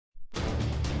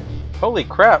Holy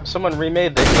crap, someone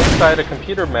remade the inside a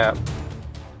computer map.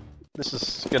 This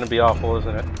is gonna be awful,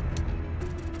 isn't it?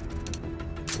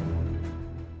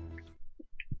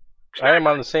 I am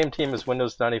on the same team as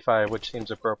Windows 95, which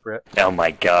seems appropriate. Oh my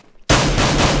god.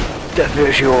 The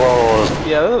visuals!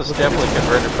 Yeah, that was definitely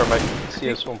converted from my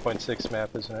CS 1.6 map,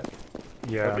 isn't it?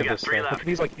 Yeah. Look at this thing. Look at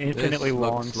these like infinitely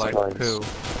long like poo.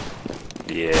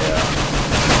 Yeah.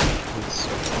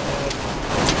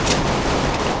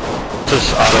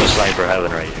 Just auto sniper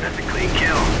heaven right here. That's a clean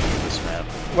kill. This map.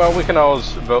 Well, we can always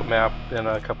vote map in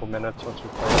a couple minutes once we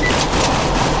play.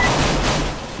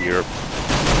 Europe.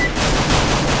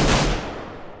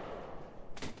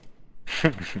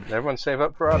 Everyone save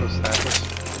up for auto snipers.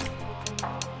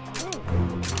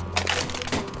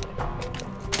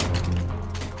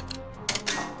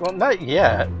 Well, not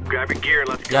yet. Grab your gear,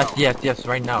 let's go. Yes,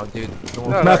 right now, dude. No,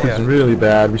 This map is really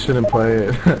bad. We shouldn't play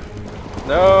it.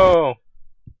 No.